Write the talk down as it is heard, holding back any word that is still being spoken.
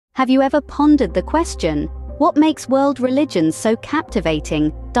Have you ever pondered the question, what makes world religions so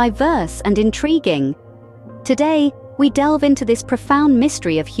captivating, diverse, and intriguing? Today, we delve into this profound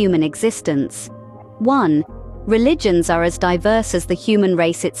mystery of human existence. 1. Religions are as diverse as the human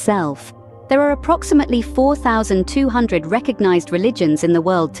race itself. There are approximately 4,200 recognized religions in the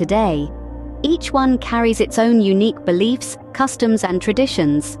world today. Each one carries its own unique beliefs, customs, and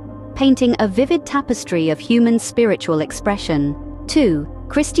traditions, painting a vivid tapestry of human spiritual expression. 2.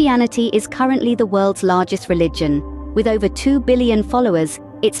 Christianity is currently the world's largest religion. With over 2 billion followers,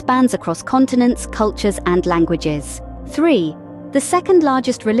 it spans across continents, cultures, and languages. 3. The second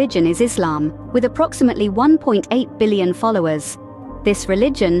largest religion is Islam, with approximately 1.8 billion followers. This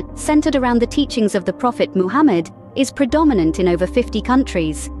religion, centered around the teachings of the Prophet Muhammad, is predominant in over 50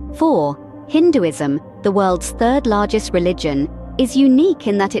 countries. 4. Hinduism, the world's third largest religion, is unique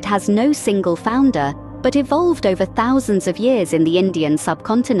in that it has no single founder, but evolved over thousands of years in the Indian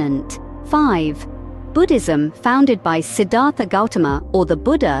subcontinent. 5. Buddhism, founded by Siddhartha Gautama, or the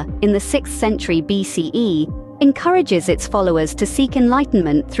Buddha, in the 6th century BCE, encourages its followers to seek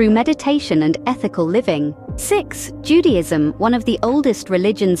enlightenment through meditation and ethical living. 6. Judaism, one of the oldest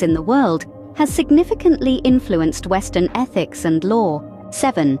religions in the world, has significantly influenced Western ethics and law.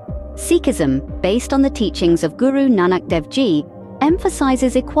 7. Sikhism, based on the teachings of Guru Nanak Dev Ji,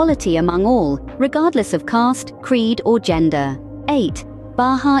 emphasizes equality among all, regardless of caste, creed, or gender. 8.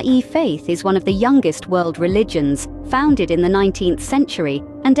 Baha'i faith is one of the youngest world religions, founded in the 19th century,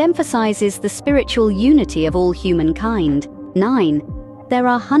 and emphasizes the spiritual unity of all humankind. 9. There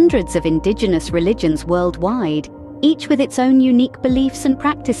are hundreds of indigenous religions worldwide, each with its own unique beliefs and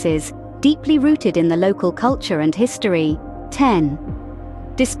practices, deeply rooted in the local culture and history. 10.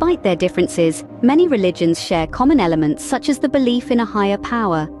 Despite their differences, many religions share common elements such as the belief in a higher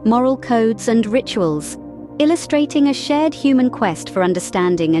power, moral codes, and rituals, illustrating a shared human quest for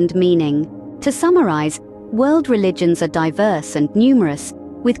understanding and meaning. To summarize, world religions are diverse and numerous,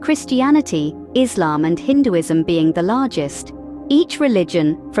 with Christianity, Islam, and Hinduism being the largest. Each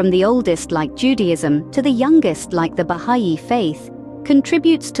religion, from the oldest like Judaism to the youngest like the Baha'i faith,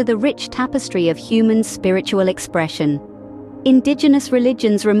 contributes to the rich tapestry of human spiritual expression. Indigenous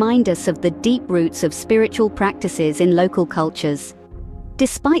religions remind us of the deep roots of spiritual practices in local cultures.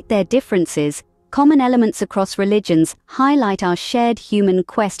 Despite their differences, common elements across religions highlight our shared human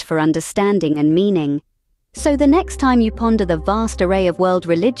quest for understanding and meaning. So the next time you ponder the vast array of world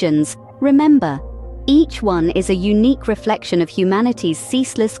religions, remember, each one is a unique reflection of humanity's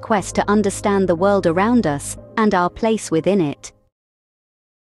ceaseless quest to understand the world around us and our place within it.